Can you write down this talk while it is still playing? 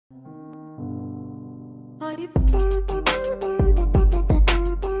Hey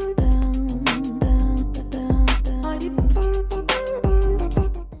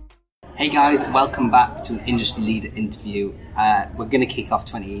guys, welcome back to an industry leader interview. We're going to kick off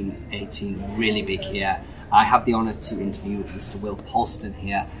 2018 really big here. I have the honour to interview Mr. Will Polston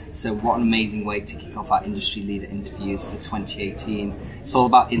here. So what an amazing way to kick off our industry leader interviews for 2018. It's all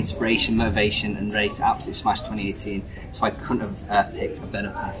about inspiration, motivation and ready to absolutely smash 2018. So I couldn't have picked a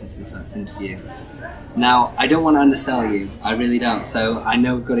better person for the first interview. Now, I don't want to undersell you, I really don't. So I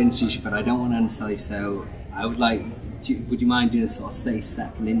know we've got to introduce you, but I don't want to undersell you. So I would like, would you mind doing a sort of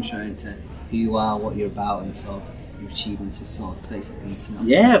 30-second intro into who you are, what you're about, and sort of your achievements, just sort of 30 seconds?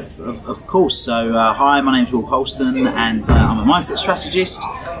 Yeah, of course. So, hi, my name's Will Polston, and I'm a mindset strategist.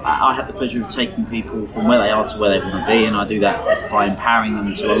 I have the pleasure of taking people from where they are to where they want to be, and I do that by empowering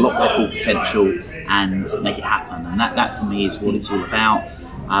them to unlock their full potential and make it happen. And that for me is what it's all about.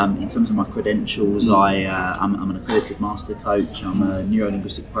 In terms of my credentials, I'm an accredited master coach. I'm a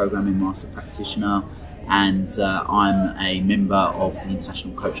neuro-linguistic programming master practitioner. And I'm a member of the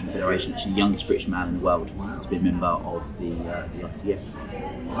International Coaching Federation, actually the youngest British man in the world to be a member of the ICF.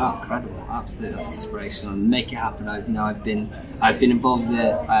 Wow, incredible! Absolutely, that's inspirational. And make it happen. I've been involved with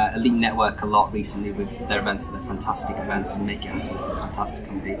the Elite Network a lot recently with their events. They're fantastic events, and Make It Happen is a fantastic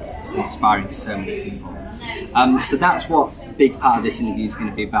company. It's inspiring so many people. So that's what a big part of this interview is going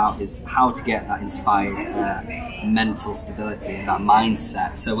to be about: is how to get that inspired mental stability and that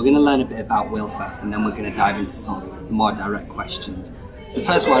mindset. So we're going to learn a bit about Will first, and then we're going to dive into some of the more direct questions. So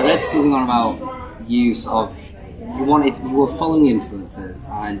first of all, I read something on about you you were following influencers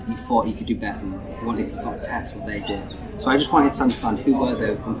and you thought you could do better than them. You wanted to sort of test what they did. So I just wanted to understand, who were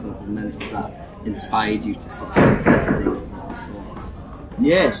those influencers and mentors that inspired you to sort of start testing what you saw?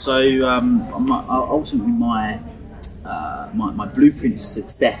 Yeah, so ultimately my blueprint to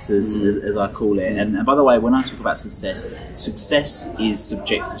success, as I call it, and by the way, when I talk about success is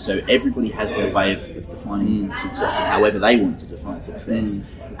subjective, so everybody has their way of defining success and however they want to define success.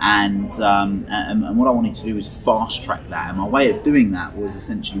 And what I wanted to do was fast track that, and my way of doing that was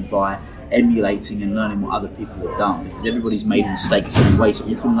essentially by emulating and learning what other people have done, because everybody's made mistakes in a way, so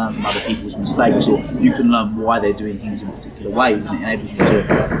you can learn from other people's mistakes, or you can learn why they're doing things in particular ways, and it enables you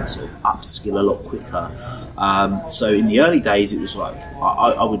to sort of upskill a lot quicker. So in the early days, it was like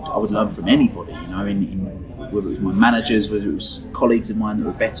I would learn from anybody, you know, whether it was my managers, whether it was colleagues of mine that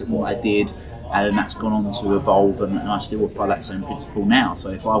were better at what I did. And that's gone on to evolve, and I still apply that same principle now. So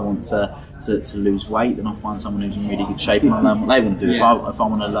if I want to lose weight, then I find someone who's in really good shape and I learn what they want to do. Yeah. If I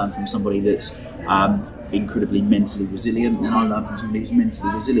want to learn from somebody that's incredibly mentally resilient, then I learn from somebody who's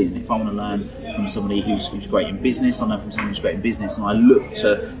mentally resilient. If I want to learn from somebody who's great in business, I learn from someone who's great in business, and I look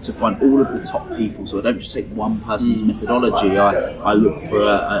to find all of the top people. So I don't just take one person's methodology. I look for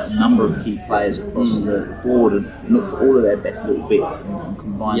a number of key players across the board and look for all of their best little bits and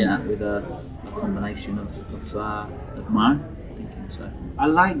combine that with a combination of my own thinking. So I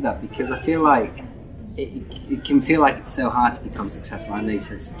like that, because I feel like it can feel like it's so hard to become successful. I know you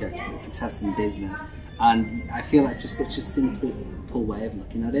said subjective, but success in business, and I feel like it's just such a simple way of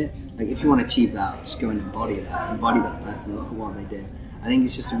looking at it. Like, if you want to achieve that, just go and embody that person, look at what they do. I think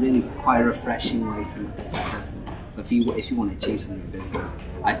it's just quite a refreshing way to look at success. So if you want to achieve something in business,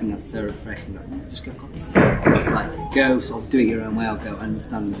 I think that's so refreshing. Like, just go copy something. It's like, go sort of do it your own way, or go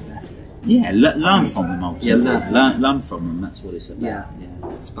understand the best way. Yeah, learn from them ultimately. Yeah, learn from them. That's what it's about. Yeah,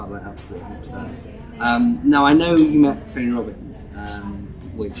 it's about that, absolutely 100%. Now, I know you met Tony Robbins,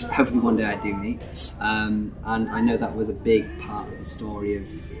 which hopefully one day I do meet, and I know that was a big part of the story of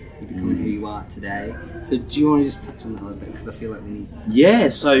you becoming who you are today. So do you want to just touch on that a little bit, because I feel like we need to. Yeah,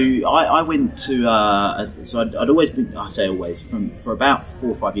 so I went to so I'd always been, I say always, for about 4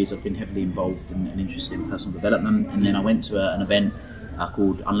 or 5 years I've been heavily involved and interested in personal development, and then I went to an event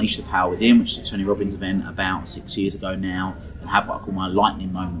called Unleash the Power Within, which is a Tony Robbins event about 6 years ago now, and had what I call my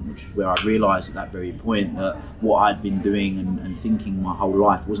lightning moment, which is where I realised at that very point that what I'd been doing and thinking my whole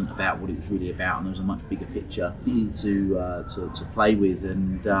life wasn't about what it was really about, and there was a much bigger picture to play with,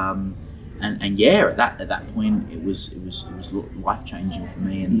 and yeah, at that point it was life changing for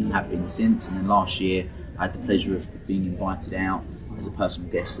me, and have been since. And then last year I had the pleasure of being invited out as a personal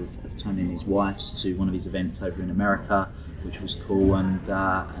guest of Tony and his wife to one of his events over in America, which was cool, and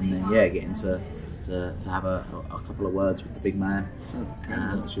then getting to have a couple of words with the big man. Sounds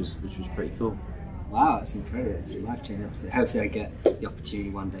incredible. Which was pretty cool. Wow, it's incredible. It's life-changing. Absolutely. Hopefully I get the opportunity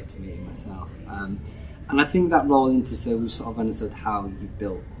one day to meet him myself. And I think that rolled into, so we sort of understood how you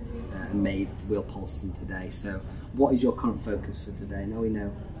built and made Will Polston today. So what is your current focus for today? Now we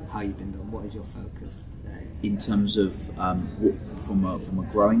know sort of how you've been built. What is your focus today? in terms of from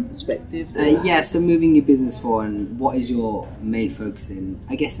a growing perspective? Yeah, so moving your business forward, and what is your main focus in,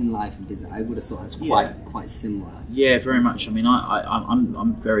 I guess, in life and business? I would have thought that's quite similar. Yeah, very much. I mean,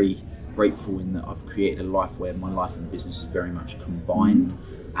 I'm very grateful in that I've created a life where my life and business is very much combined,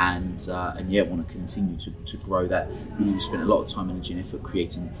 and yeah, I want to continue to grow that. We've spent a lot of time, energy, and effort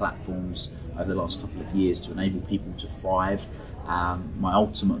creating platforms over the last couple of years to enable people to thrive. My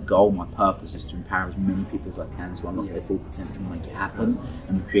ultimate goal, my purpose, is to empower as many people as I can to unlock their full potential and make it happen.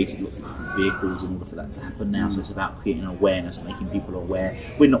 And we've created lots of different vehicles in order for that to happen now. So it's about creating awareness, making people aware.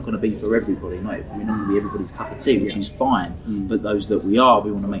 We're not going to be for everybody, we're not going to be everybody's cup of tea, which is fine. But those that we are,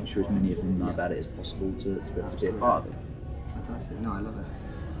 we want to make sure as many of them know about it as possible to be able to be a part of it. Fantastic. No, I love it.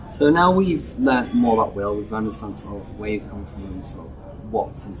 So now we've learnt more about Will, we've understood sort of where you come from and sort of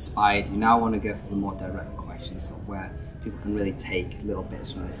what's inspired you. Now I want to go for the more direct questions, sort of where people can really take little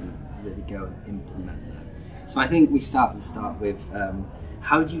bits from this and really go and implement them. So I think we start with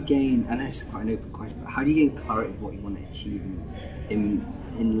how do you gain, and this is quite an open question, but how do you gain clarity of what you want to achieve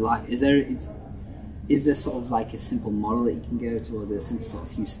in life? Is there sort of like a simple model that you can go to, or is there a simple sort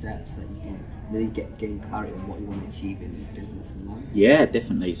of few steps that you can really gain clarity on what you want to achieve in business and life? Yeah,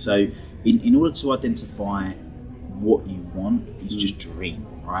 definitely. So in order to identify what you want, is just dream,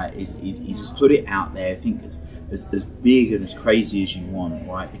 right? Is just put it out there. Think as big and as crazy as you want,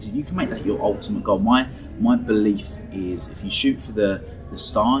 right? Because you can make that your ultimate goal. My belief is if you shoot for the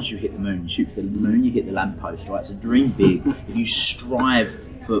stars, you hit the moon. You shoot for the moon, you hit the lamppost, right? So dream big. If you strive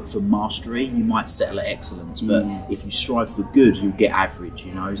for mastery, you might settle at excellence. But if you strive for good, you'll get average,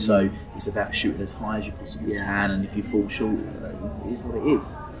 you know? So it's about shooting as high as you possibly can, and if you fall short, it is what it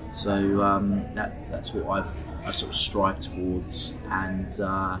is. So that's what I've sort of strived towards, and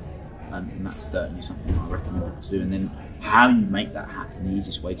that's certainly something I recommend people to do. And then how you make that happen, the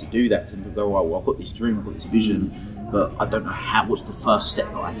easiest way to do that, because people go, well, I've got this dream, I've got this vision, but I don't know what's the first step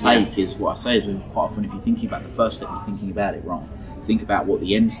that I take, is what I say is quite often if you're thinking about the first step, you're thinking about it wrong. Think about what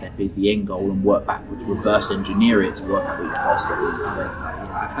the end step is, the end goal, and work backwards, reverse engineer it to work out what your first step is.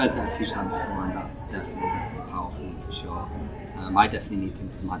 Yeah, I've heard that a few times before, and that's powerful for sure. I definitely need to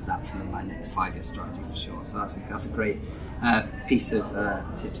implement that for my next 5-year strategy for sure. So that's a great piece of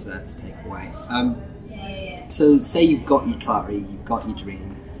tips there to take away. So say you've got your clarity, you've got your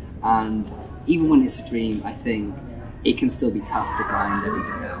dream, and even when it's a dream, I think it can still be tough to grind every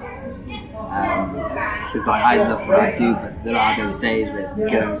day out. Because I love what I do, but there are those days where you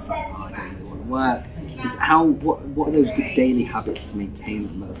get just like, I don't really want to work. What are those good daily habits to maintain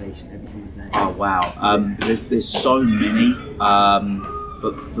that motivation every single day? Oh wow, there's so many,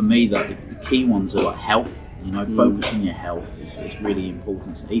 but for me the key ones are like health. You know, focus on your health is really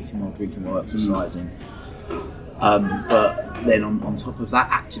important. So eating well, drinking well, exercising. But then on top of that,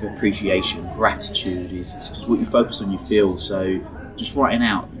 active appreciation, gratitude is what you focus on. You feel, so just writing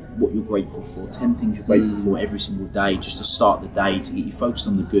out what you're grateful for, 10 things you're grateful for every single day, just to start the day, to get you focused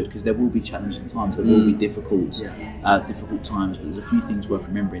on the good, because there will be challenging times, there will be difficult times, but there's a few things worth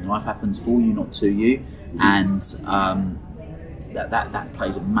remembering. Life happens for you, not to you, and that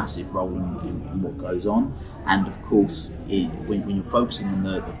plays a massive role in what goes on. And of course, when you're focusing on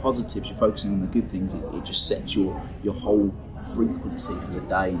the positives, you're focusing on the good things, it just sets your whole frequency for the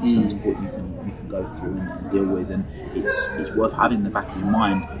day in terms of what you can go through and deal with. And it's worth having in the back of your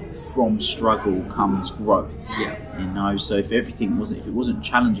mind, from struggle comes growth. You know, so if it wasn't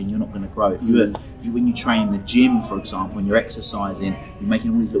challenging, you're not going to grow. When you train in the gym, for example, when you're exercising, you're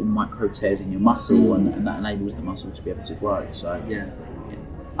making all these little micro tears in your muscle, and that enables the muscle to be able to grow. So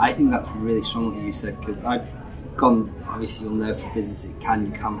I think that's really strong what you said, because I've gone, obviously you'll know for business you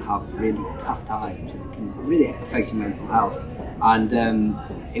can have really tough times, and it can really affect your mental health. And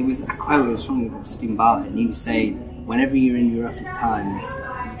it was a quote, it was from Stephen Bartlett, and he was saying, whenever you're in your roughest times,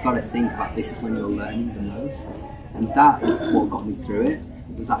 you've got to think about this is when you're learning the most. And that is what got me through it,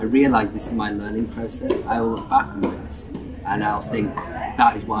 was that I realised this is my learning process. I will look back on this and I'll think,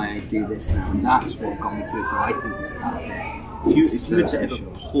 that is why I do this now, and that's what got me through it. So I think if you were to ever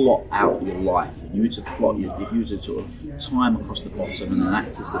plot out your life, if you were to sort of time across the bottom and an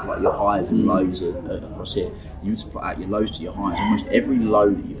axis of like your highs and lows across here, you were to plot out your lows to your highs, almost every low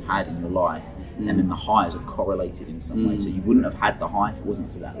that you've had in your life, and then the highs are correlated in some way. So you wouldn't have had the high if it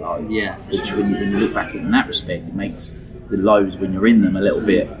wasn't for that low. Which when you look back in that respect, it makes the lows when you're in them a little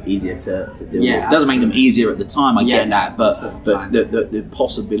bit easier to deal with. It doesn't make them easier at the time, I get that, but the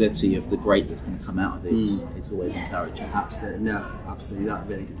possibility of the great that's going to come out of it is always encouraging. Absolutely, that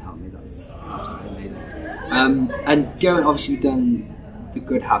really did help me. That's absolutely amazing. And going, obviously we've done the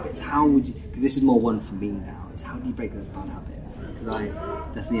good habits. How would you, because this is more one for me now, is how do you break those bad habits? Because I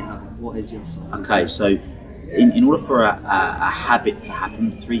definitely have it. What is your sort of Okay, so in order for a habit to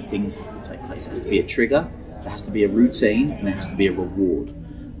happen, three things have to take place. There has to be a trigger, there has to be a routine, and there has to be a reward.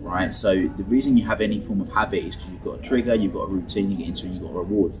 Right, so the reason you have any form of habit is because you've got a trigger, you've got a routine, you get into, and you've got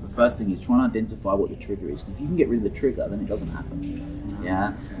rewards. The first thing is try and identify what the trigger is. If you can get rid of the trigger, then it doesn't happen.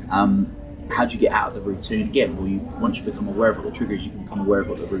 Yeah. How do you get out of the routine again? Well, once you become aware of what the trigger is, you can become aware of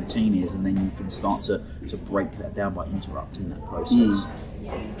what the routine is, and then you can start to break that down by interrupting that process.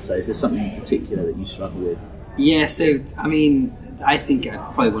 So, is there something in particular that you struggle with? Yeah. So, I mean, I think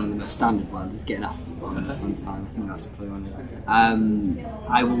probably one of the most standard ones is getting up on time. I think that's probably one of them.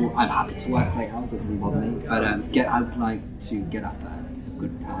 I'm happy to work late hours, it doesn't bother me, but I would like to get up at a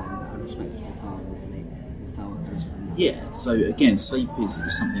good time, a respectable time, really, and start working. Yeah, so again, sleep is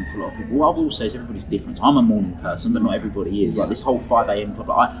something for a lot of people. What I will say is everybody's different. I'm a morning person, but not everybody is. Like this whole 5 a.m. club,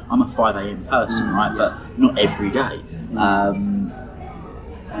 I'm a 5 a.m. person, right? But not every day.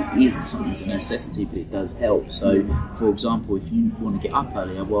 It isn't something that's a necessity, but it does help. So, for example, if you want to get up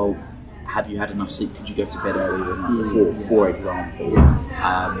earlier, well, have you had enough sleep? Could you go to bed earlier than that before? For example,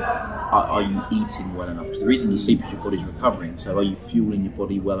 are you eating well enough? Because the reason you sleep is your body's recovering. So, are you fueling your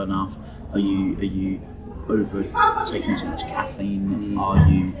body well enough? Are you over taking too much caffeine? Are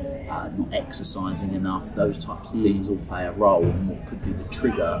you not exercising enough? Those types of things all play a role. And what could be the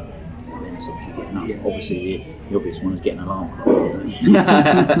trigger? And then it's obviously getting up. Obviously, the obvious one is getting an alarm clock.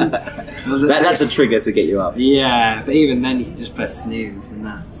 That's a trigger to get you up. Yeah, but even then you can just press snooze, and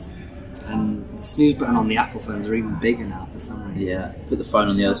the snooze button on the Apple phones are even bigger now for some reason. Yeah, put the phone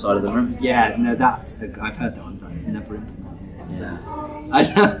on the other side of the room. Yeah, no, I've heard that one, but I've never implemented it. So.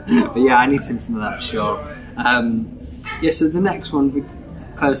 But yeah, I need to implement that for sure. So the next one,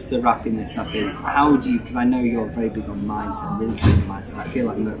 close to wrapping this up, is how would you, because I know you're very big on mindset, really big on mindset, I feel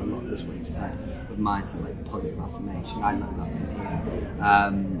like a lot of this what you've said with mindset, like the positive affirmation, I learned that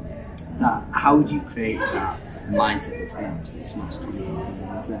from here. How would you create that mindset that's going to absolutely smash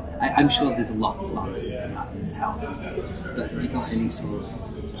 2018? I'm sure there's lots of answers to that, there's health, but have you got any sort of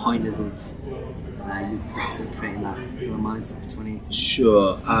pointers of you put to creating that mindset for 2018?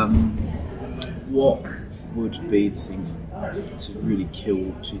 Sure. What would be the thing to really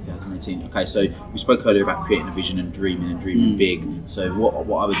kill 2018? Okay, so we spoke earlier about creating a vision and dreaming big. So what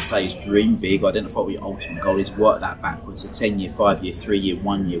I would say is dream big, identify what your ultimate goal is, work that backwards, a 10-year, 5-year, 3-year,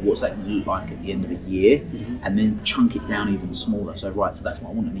 1 year, what's that going to look like at the end of a year, and then chunk it down even smaller. So right, so that's what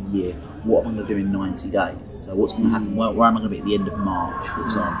I want in a year. What am I going to do in 90 days? So what's going to happen? Where am I going to be at the end of March, for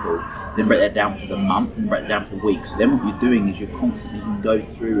example? Then break that down for the month, and break it down for the week. So then what you're doing is you're constantly, you can go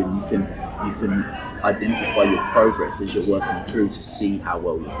through and you can identify your progress as you're working through to see how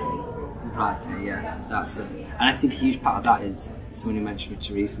well you're doing. Right, okay, yeah, that's it. And I think a huge part of that is, someone who mentioned it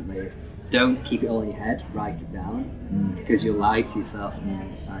recently, is don't keep it all in your head, write it down, because you'll lie to yourself.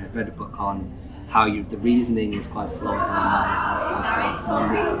 And I read a book on how the reasoning is quite flawed in your mind, so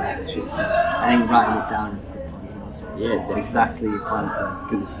I think writing it down is a good point as well. So definitely. Exactly your plans then,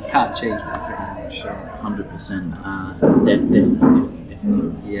 because you can't change what you've written down, for sure. 100%.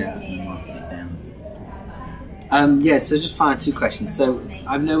 Definitely. Yeah. Definitely writing it down. So just final two questions. So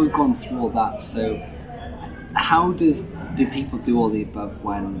I know we've gone through all that. So how do people do all the above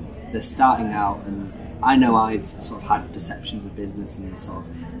when they're starting out? And I know I've sort of had perceptions of business, and sort of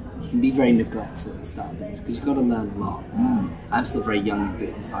you can be very neglectful at the start of things because you've got to learn a lot. I'm still very young in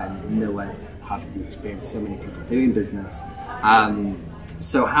business. I nowhere have the experience so many people doing business.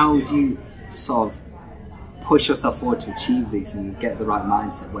 So how do you sort of push yourself forward to achieve these and get the right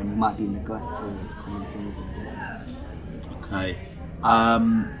mindset when you might be neglectful of common things in business? Okay,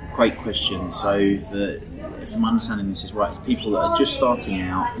 great question. So if I'm understanding this is right, it's people that are just starting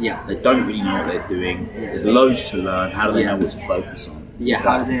out, they don't really know what they're doing, there's loads to learn, how do they know what to focus on?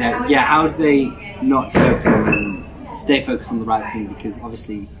 How do they know? How do they not focus on and stay focused on the right thing? Because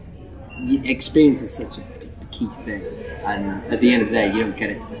obviously experience is such a key thing, and at the end of the day you don't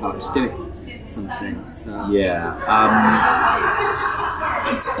get it without just doing something. So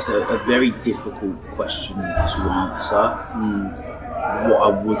it's a very difficult question to answer. What I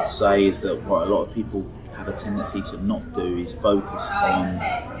would say is that what a lot of people have a tendency to not do is focus on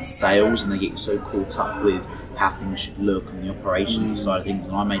sales, and they get so caught up with how things should look and the operations side of things.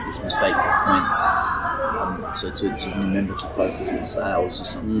 And I made this mistake at points. So to remember to focus on sales is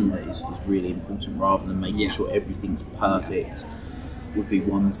something that is really important, rather than making sure everything's perfect. Would be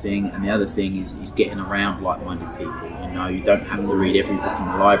one thing, and the other thing is getting around like-minded people. You know, you don't have to read every book in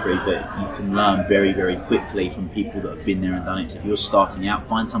the library, but you can learn very, very quickly from people that have been there and done it. So if you're starting out,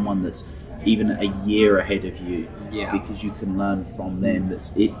 find someone that's even a year ahead of you, because you can learn from them.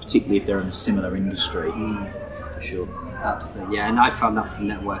 Particularly if they're in a similar industry, for sure. Absolutely, yeah. And I found that from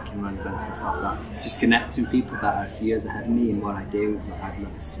networking, running events myself, that just connecting with people that are a few years ahead of me in what I do, I've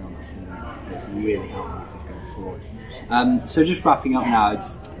learned so much from them. It's really helped me with going forward. So just wrapping up now,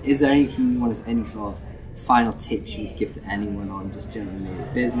 is there anything you want to, any sort of final tips you would give to anyone on just generally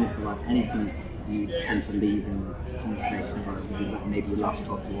business or anything you tend to leave in conversations, or maybe your last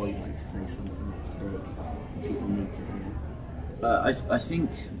talk you always like to say something that's big that people need to hear? I think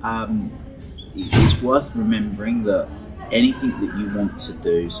it's worth remembering that anything that you want to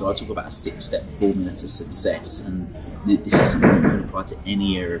do, so I talk about a 6-step formula to success, and this is something you can apply to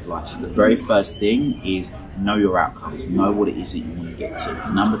any area of life. So the very first thing is know your outcomes, know what it is that you want to get to.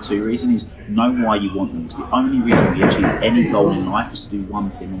 The number 2 reason is know why you want them, because the only reason we achieve any goal in life is to do one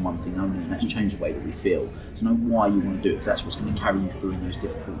thing and one thing only, and that's change the way that we feel. So know why you want to do it, because that's what's going to carry you through in those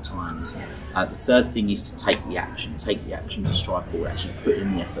difficult times. The third thing is to take the action to strive forward, actually put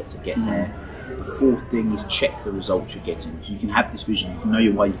in the effort to get there. The fourth thing is check the results you're getting. You can have this vision, you can know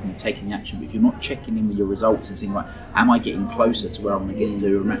your way, you can be taking the action, but if you're not checking in with your results and saying, right, am I getting closer to where I want to get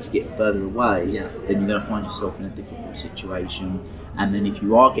to, or am I actually getting further away, then you're going to find yourself in a difficult situation. And then if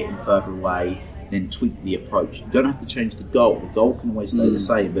you are getting further away, then tweak the approach. You don't have to change the goal. The goal can always stay the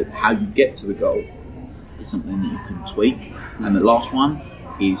same, but how you get to the goal is something that you can tweak. And the last one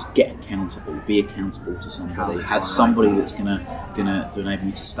is get accountable. Be accountable to somebody. Have somebody that's gonna enable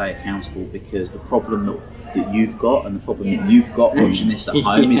you to stay accountable, because the problem that you've got, and the problem that you've got watching this at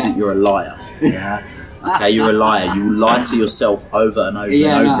home, is that you're a liar. Yeah. Okay, you're a liar. You will lie to yourself over and over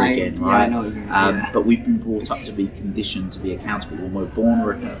and over again, right? But we've been brought up to be conditioned to be accountable. When we're born,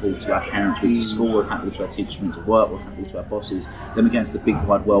 we're accountable to our parents. We went to school, we're accountable to our teachers. We went to work, we're accountable to our bosses. Then we go into the big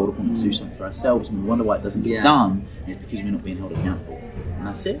wide world of wanting to do something for ourselves, and we wonder why it doesn't get done. And it's because we're not being held accountable. And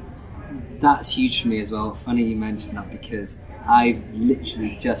that's it. That's huge for me as well. Funny you mentioned that, because I've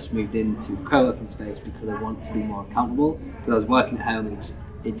literally just moved into co-working space because I want to be more accountable. Because I was working at home, and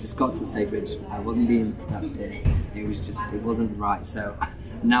it just got to the stage where I wasn't being productive. It wasn't right. So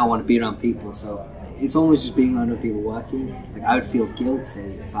now I want to be around people. So it's almost just being around other people working. Like, I would feel guilty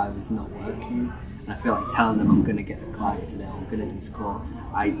if I was not working, and I feel like telling them I'm going to get a client today, or I'm going to do this call.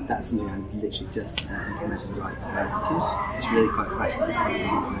 That's something I literally just implemented right today. So it's really quite fresh. That's quite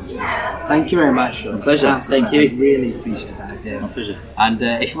funny. Thank you very much for this. Pleasure. Thank you. I really appreciate that. I do. My pleasure. And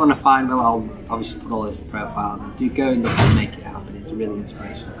if you want to find Will, I'll obviously put all his profiles, and do go and look and Make It Happen. It's a really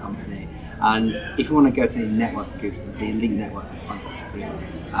inspirational company. And if you want to go to any network groups, the Elite Network is a fantastic group.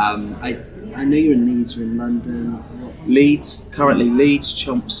 I know you're in Leeds, you're in London. Leeds, currently Leeds,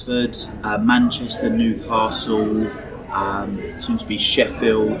 Chelmsford, Manchester, Newcastle, soon to be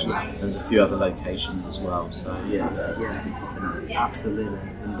Sheffield. There's a few other locations as well. So fantastic, absolutely.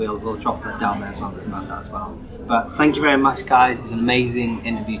 And we'll drop that down there as well and promote that as well. But thank you very much, guys. It was an amazing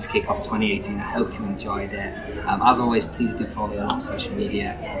interview to kick off 2018. I hope you enjoyed it. As always, please do follow me on our social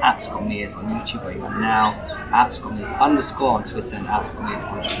media at Scott Mears on YouTube, where you are now, at Scott Mears _ on Twitter, and at Scott Mears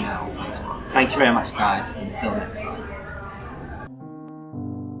Entrepreneur on Facebook. Thank you very much, guys. Until next time.